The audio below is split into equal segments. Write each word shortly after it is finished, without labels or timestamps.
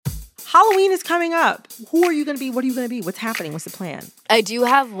Halloween is coming up. Who are you going to be? What are you going to be? What's happening? What's the plan? I do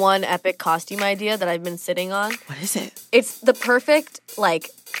have one epic costume idea that I've been sitting on. What is it? It's the perfect,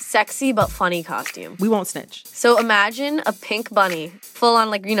 sexy but funny costume. We won't snitch. So imagine a pink bunny, full on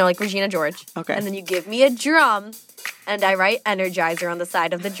like Regina George. Okay. And then you give me a drum, and I write Energizer on the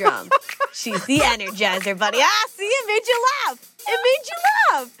side of the drum. She's the Energizer bunny. Ah, see, it made you laugh. It made you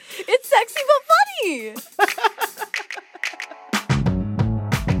laugh. It's sexy but funny.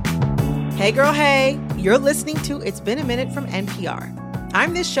 Hey girl, hey. You're listening to It's Been a Minute from NPR.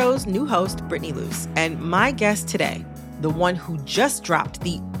 I'm this show's new host, Brittany Luce, and my guest today, the one who just dropped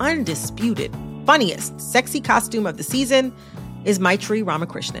the undisputed, funniest, sexy costume of the season, is Maitreyi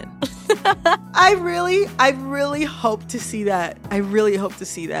Ramakrishnan. I really hope to see that. I really hope to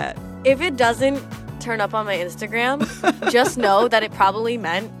see that. If it doesn't turn up on my Instagram, just know that it probably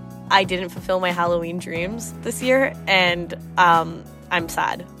meant I didn't fulfill my Halloween dreams this year, and I'm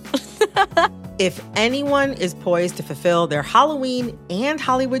sad. If anyone is poised to fulfill their Halloween and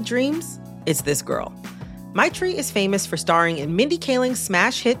Hollywood dreams, it's this girl. Maitreyi is famous for starring in Mindy Kaling's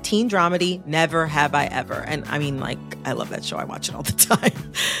smash hit teen dramedy, Never Have I Ever. And I mean, I love that show. I watch it all the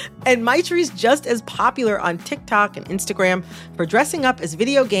time. And Maitreyi's just as popular on TikTok and Instagram for dressing up as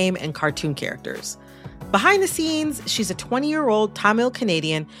video game and cartoon characters. Behind the scenes, she's a 20-year-old Tamil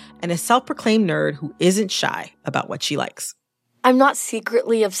Canadian and a self-proclaimed nerd who isn't shy about what she likes. I'm not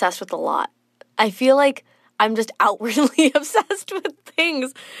secretly obsessed with a lot. I feel like I'm just outwardly obsessed with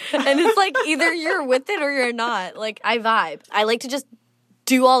things. And it's like either you're with it or you're not. I vibe. I like to just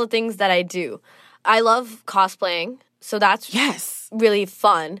do all the things that I do. I love cosplaying, so that's really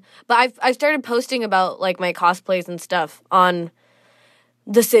fun. But I've started posting about my cosplays and stuff on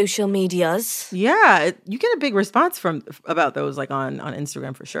the social medias. Yeah, you get a big response about those on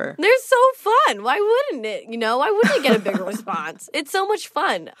Instagram for sure. They're so fun. Why wouldn't it? Why wouldn't it get a big response? It's so much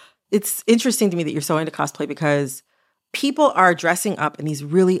fun. It's interesting to me that you're so into cosplay because people are dressing up in these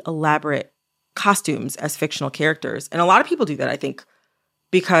really elaborate costumes as fictional characters. And a lot of people do that, I think,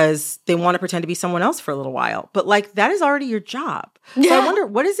 because they want to pretend to be someone else for a little while. But that is already your job. Yeah. So I wonder,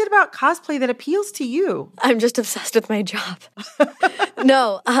 what is it about cosplay that appeals to you? I'm just obsessed with my job.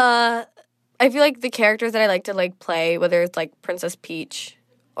 No, I feel like the characters that I like to play, whether it's Princess Peach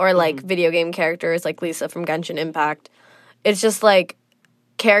or video game characters like Lisa from Genshin Impact, it's just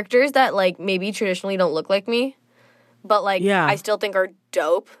characters that maybe traditionally don't look like me, but I still think are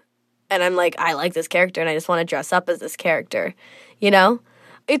dope. And I'm I like this character and I just want to dress up as this character,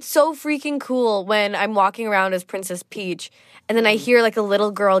 It's so freaking cool when I'm walking around as Princess Peach and then I hear a little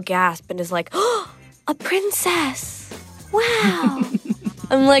girl gasp and is oh, a princess. Wow.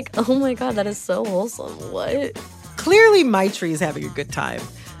 I'm oh my God, that is so wholesome. What? Clearly Maitreyi is having a good time,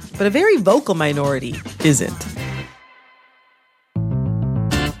 but a very vocal minority isn't.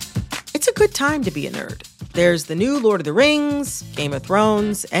 It's a good time to be a nerd. There's the new Lord of the Rings, Game of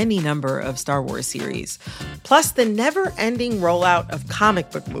Thrones, any number of Star Wars series, plus the never-ending rollout of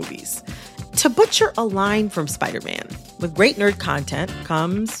comic book movies. To butcher a line from Spider-Man, with great nerd content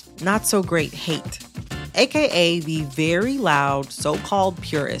comes not-so-great hate, aka the very loud so-called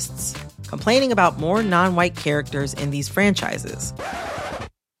purists complaining about more non-white characters in these franchises.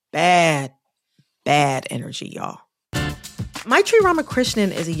 Bad energy, y'all. Maitreyi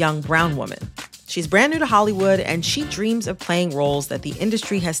Ramakrishnan is a young brown woman. She's brand new to Hollywood, and she dreams of playing roles that the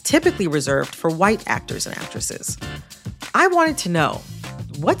industry has typically reserved for white actors and actresses. I wanted to know,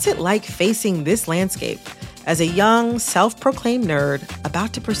 what's it like facing this landscape as a young, self-proclaimed nerd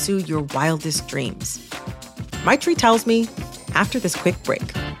about to pursue your wildest dreams? Maitreyi tells me after this quick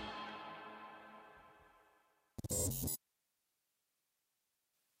break.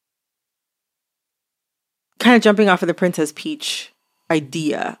 Kind of jumping off of the Princess Peach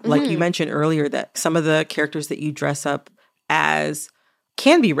idea, you mentioned earlier that some of the characters that you dress up as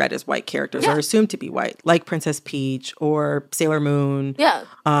can be read as white characters or assumed to be white, like Princess Peach or Sailor Moon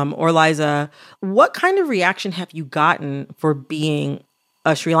or Liza. What kind of reaction have you gotten for being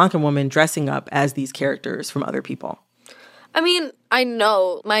a Sri Lankan woman dressing up as these characters from other people? I mean, I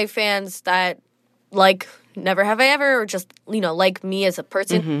know my fans that Never Have I Ever or just, like me as a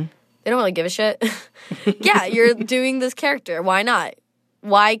person. They don't really give a shit. Yeah, you're doing this character. Why not?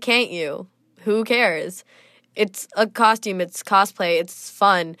 Why can't you? Who cares? It's a costume. It's cosplay. It's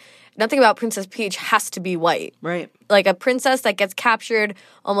fun. Nothing about Princess Peach has to be white. Right. A princess that gets captured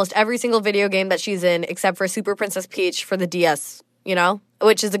almost every single video game that she's in except for Super Princess Peach for the DS,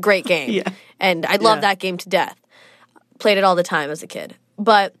 which is a great game. Yeah. And I love that game to death. Played it all the time as a kid.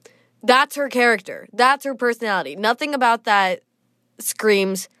 But that's her character. That's her personality. Nothing about that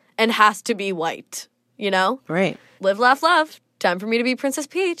screams and has to be white, Right. Live, laugh, love. Time for me to be Princess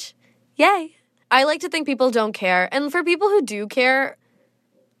Peach. Yay. I like to think people don't care. And for people who do care,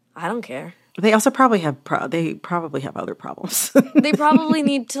 I don't care. They also probably have other problems. They probably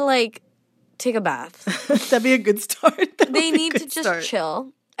need to, like, take a bath. That'd be a good start. They need to just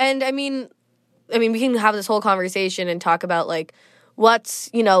chill. And, I mean, we can have this whole conversation and talk about, like, what's,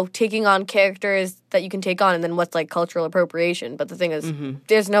 taking on characters that you can take on and then what's, like, cultural appropriation. But the thing is,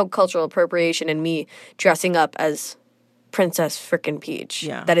 there's no cultural appropriation in me dressing up as Princess frickin' Peach.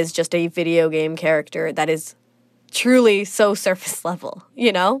 Yeah. That is just a video game character that is truly so surface level,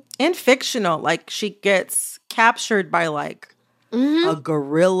 And fictional. Like, she gets captured by, like, a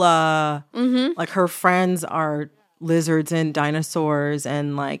gorilla. Like, her friends are lizards and dinosaurs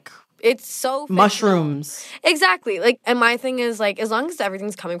and, like, it's so fictional. Mushrooms. Exactly. Like, and my thing is, like, as long as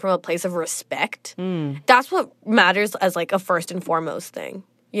everything's coming from a place of respect, that's what matters as, like, a first and foremost thing,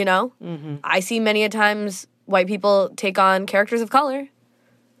 I see many a times white people take on characters of color.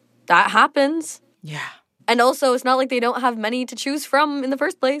 That happens. Yeah. And also, it's not like they don't have many to choose from in the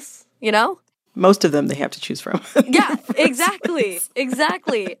first place, Most of them they have to choose from. Yeah, exactly.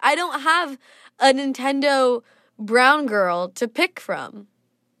 Exactly. I don't have a Nintendo brown girl to pick from,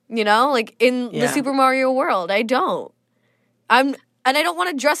 like in the Super Mario world. I don't. And I don't want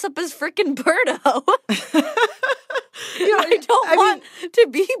to dress up as frickin' Birdo. I don't want to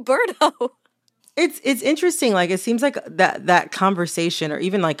be Birdo. It's interesting. Like, it seems like that conversation, or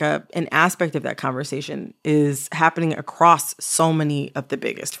even like an aspect of that conversation, is happening across so many of the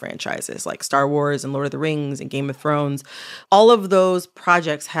biggest franchises, like Star Wars and Lord of the Rings and Game of Thrones. All of those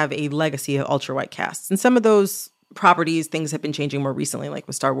projects have a legacy of ultra white casts, and some of those properties, things have been changing more recently, like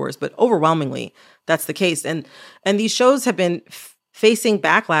with Star Wars, but overwhelmingly that's the case. And these shows have been facing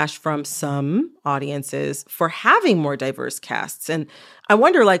backlash from some audiences for having more diverse casts. And I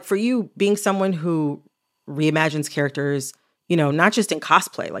wonder, like, for you, being someone who reimagines characters, not just in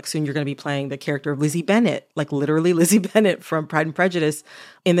cosplay, like soon you're going to be playing the character of Lizzie Bennet, like literally Lizzie Bennet from Pride and Prejudice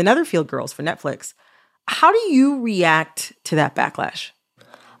in the Netherfield Girls for Netflix. How do you react to that backlash?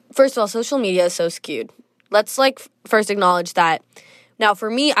 First of all, social media is so skewed. Let's, like, first acknowledge that. Now, for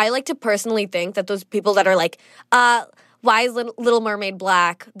me, I like to personally think that those people that are like, why is Little Mermaid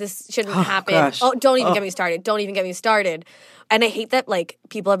black? This shouldn't happen. Gosh. Oh, don't even get me started. Don't even get me started. And I hate that, like,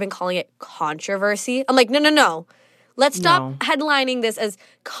 people have been calling it controversy. I'm like, no. Let's stop headlining this as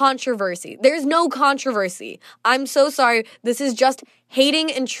controversy. There's no controversy. I'm so sorry. This is just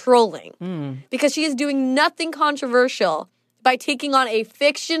hating and trolling. Because she is doing nothing controversial by taking on a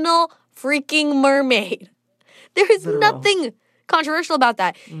fictional freaking mermaid. There is nothing controversial about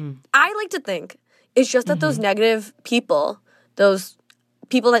that. I like to think it's just that those negative people, those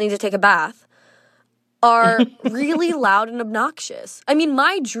people that need to take a bath, are really loud and obnoxious. I mean,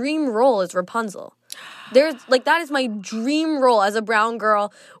 my dream role is Rapunzel. That is my dream role as a brown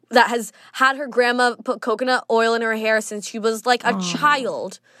girl that has had her grandma put coconut oil in her hair since she was, like, a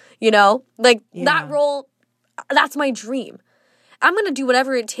child, that role, that's my dream. I'm going to do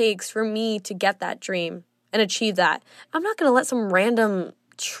whatever it takes for me to get that dream and achieve that. I'm not going to let some random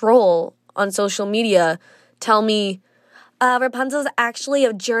troll on social media tell me Rapunzel's actually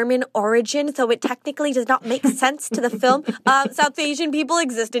of German origin, so it technically does not make sense to the film. South Asian people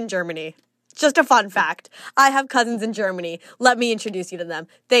exist in Germany. Just a fun fact. I have cousins in Germany. Let me introduce you to them.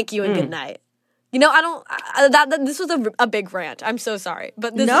 Thank you and good night. This was a big rant. I'm so sorry.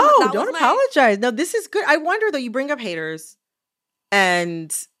 But don't apologize. No, this is good. I wonder, though, you bring up haters,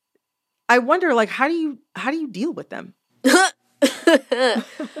 and I wonder, like, how do you deal with them?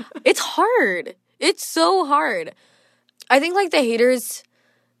 It's hard. It's so hard. I think, like, the haters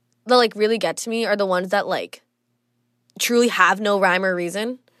that, like, really get to me are the ones that, like, truly have no rhyme or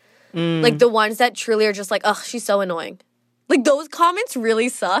reason. Like, the ones that truly are just like, ugh, she's so annoying. Like, those comments really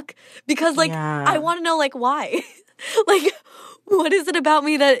suck because, like, I want to know, like, why? Like, what is it about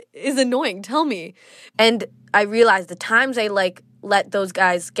me that is annoying? Tell me. And I realize the times I, like, let those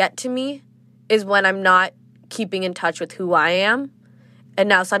guys get to me is when I'm not keeping in touch with who I am. And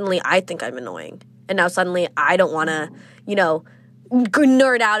now suddenly I think I'm annoying. And now suddenly I don't want to,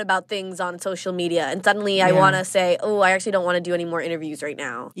 nerd out about things on social media. And suddenly I want to say, oh, I actually don't want to do any more interviews right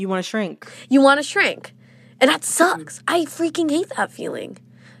now. You want to shrink. You want to shrink. And that sucks. I freaking hate that feeling.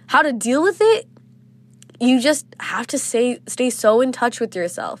 How to deal with it? You just have to stay so in touch with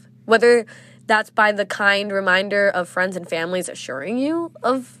yourself. Whether that's by the kind reminder of friends and families assuring you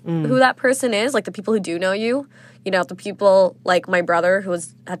of who that person is, like the people who do know you. The people like my brother who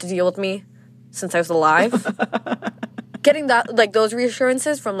had to deal with me since I was alive. Getting that, like, those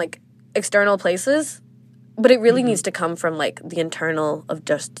reassurances from, like, external places, but it really needs to come from, like, the internal of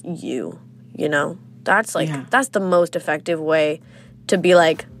just you, That's, like, that's the most effective way to be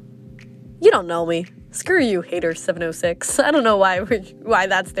like, You don't know me. Screw you, Hater706. I don't know why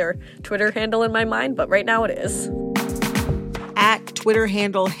that's their Twitter handle in my mind, but right now it is. At Twitter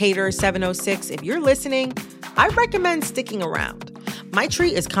handle Hater706, if you're listening, I recommend sticking around. My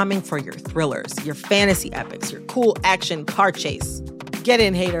Tree is coming for your thrillers, your fantasy epics, your cool action car chase. Get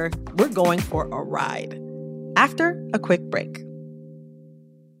in, Hater. We're going for a ride. After a quick break.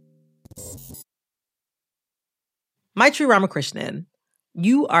 Maitri Ramakrishnan,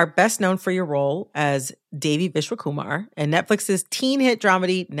 you are best known for your role as Devi Vishwakumar in Netflix's teen hit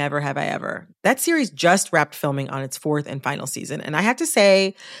dramedy Never Have I Ever. That series just wrapped filming on its 4th and final season, and I have to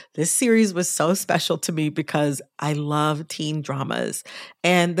say, this series was so special to me because I love teen dramas,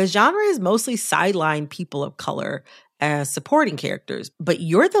 and the genre is mostly sideline people of color as supporting characters, but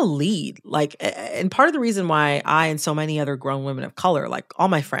you're the lead. And part of the reason why I and so many other grown women of color, like all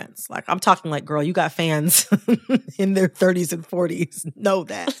my friends, like I'm talking like, girl, you got fans in their 30s and 40s, know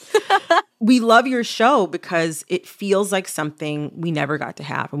that. We love your show because it feels like something we never got to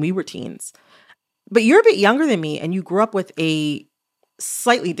have when we were teens. But you're a bit younger than me and you grew up with a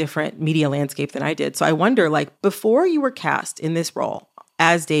slightly different media landscape than I did. So I wonder, like, before you were cast in this role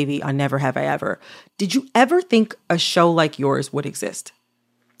as Devi on Never Have I Ever, did you ever think a show like yours would exist?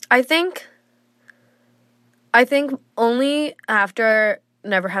 I think only after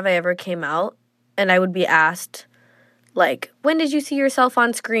Never Have I Ever came out and I would be asked, like, when did you see yourself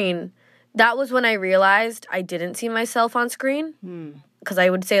on screen? That was when I realized I didn't see myself on screen. Because I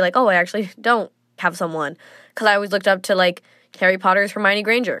would say, like, oh, I actually don't have someone. Because I always looked up to, like, Harry Potter's Hermione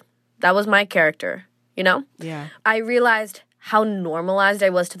Granger. That was my character, you know? Yeah. I realized how normalized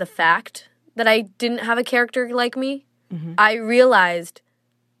I was to the fact that I didn't have a character like me. Mm-hmm. I realized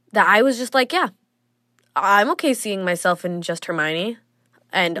that I was just like, yeah, I'm okay seeing myself in just Hermione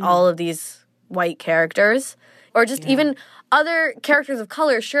and all of these white characters. Or just even other characters of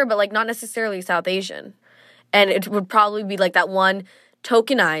color, sure, but, like, not necessarily South Asian. And it would probably be, like, that one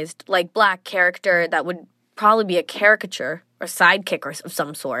tokenized, like, black character that would probably be a caricature or sidekick or of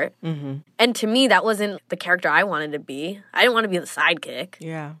some sort. Mm-hmm. And to me, that wasn't the character I wanted to be. I didn't want to be the sidekick.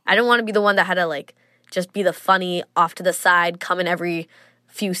 Yeah. I didn't want to be the one that had to, like, just be the funny, off to the side, come in every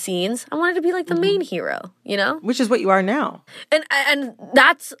few scenes. I wanted to be, like, the main hero, you know? Which is what you are now. And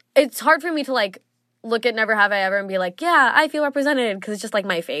that's, it's hard for me to, like, look at Never Have I Ever and be like, yeah, I feel represented, because it's just, like,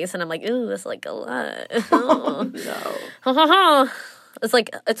 my face, and I'm like, ooh, that's, like, a lot. Oh, no. It's, like,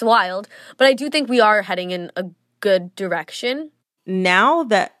 it's wild. But I do think we are heading in a good direction. Now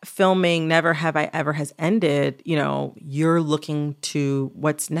that filming Never Have I Ever has ended, you know, you're looking to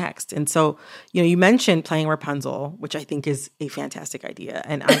what's next. And so, you know, you mentioned playing Rapunzel, which I think is a fantastic idea.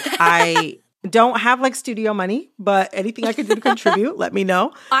 And I don't have, like, studio money, but anything I can do to contribute, let me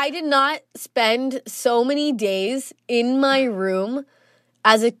know. I did not spend so many days in my room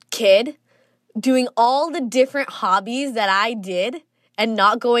as a kid doing all the different hobbies that I did and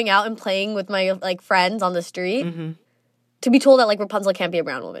not going out and playing with my, like, friends on the street to be told that, like, Rapunzel can't be a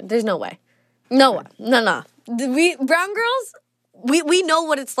brown woman. There's no way. No way. No. We brown girls, we know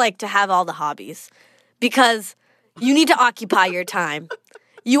what it's like to have all the hobbies because you need to occupy your time.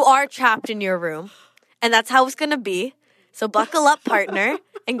 You are trapped in your room, and that's how it's going to be. So buckle up, partner,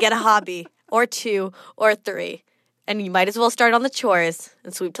 and get a hobby or 2 or 3. And you might as well start on the chores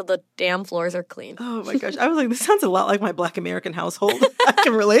and sweep till the damn floors are clean. Oh, my gosh. I was like, this sounds a lot like my Black American household. I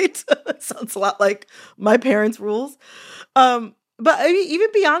can relate. It sounds a lot like my parents' rules. But I mean, even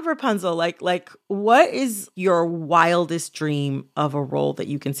beyond Rapunzel, like, what is your wildest dream of a role that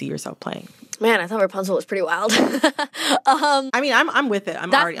you can see yourself playing? Man, I thought Rapunzel was pretty wild. I mean, I'm with it.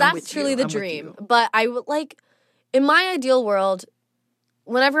 I'm that's truly the dream. But I would, like, in my ideal world,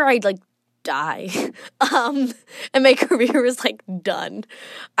 whenever I, like, die and my career is, like, done,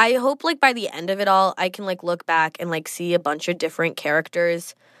 I hope, like, by the end of it all, I can, like, look back and, like, see a bunch of different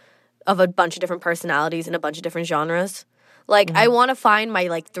characters of a bunch of different personalities in a bunch of different genres. Like, I want to find my,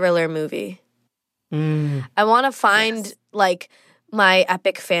 like, thriller movie. I want to find, like, my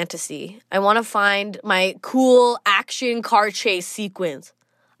epic fantasy. I want to find my cool action car chase sequence.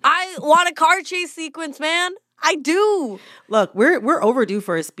 I want a car chase sequence, man. I do. Look, we're overdue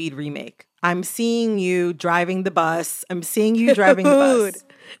for a Speed remake. I'm seeing you driving the bus. I'm seeing you driving the bus.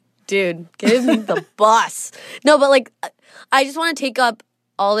 Dude, give me the bus. No, but, like, I just want to take up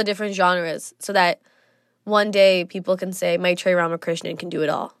all the different genres so that one day people can say, Maitreyi Ramakrishnan can do it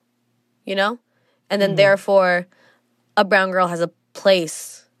all. You know? And then therefore, a brown girl has a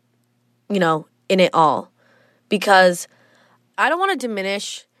place, you know, in it all. Because I don't want to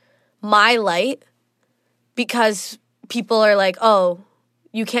diminish my light because people are like, oh,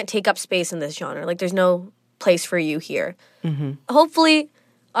 you can't take up space in this genre. Like, there's no place for you here. Hopefully,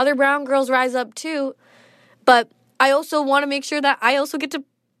 other brown girls rise up too. But I also want to make sure that I also get to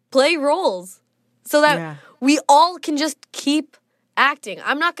play roles so that we all can just keep acting.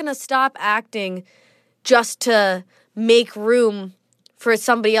 I'm not going to stop acting just to make room for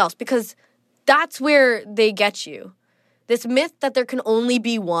somebody else, because that's where they get you. This myth that there can only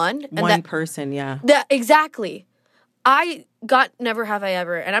be one. And one person, yeah. Exactly. I got Never Have I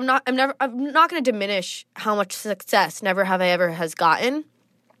Ever, and I'm not going to diminish how much success Never Have I Ever has gotten,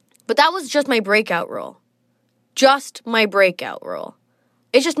 but that was just my breakout role. Just my breakout role.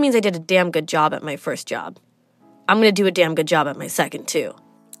 It just means I did a damn good job at my first job. I'm going to do a damn good job at my second, too.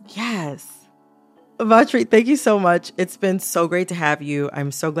 Yes. Vatri, thank you so much. It's been so great to have you.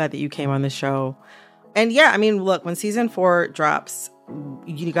 I'm so glad that you came on the show. And yeah, I mean, look, when season 4 drops,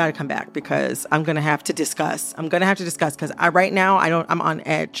 you got to come back, because I'm going to have to discuss. Because right now, I'm on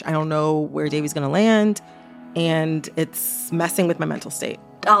edge. I don't know where Davey's going to land, and it's messing with my mental state.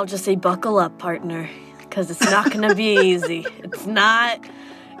 I'll just say buckle up, partner, because it's not going to be easy. It's not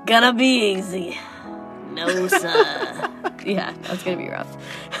going to be easy. No, sir. Yeah, that's going to be rough.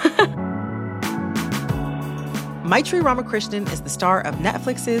 Maitri Ramakrishnan is the star of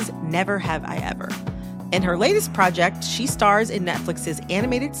Netflix's Never Have I Ever. In her latest project, she stars in Netflix's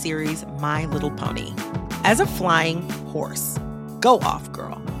animated series My Little Pony as a flying horse. Go off,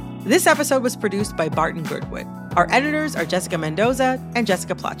 girl. This episode was produced by Barton Girdwood. Our editors are Jessica Mendoza and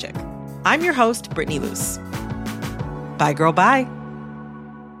Jessica Plotchick. I'm your host, Brittany Luce. Bye, girl, bye.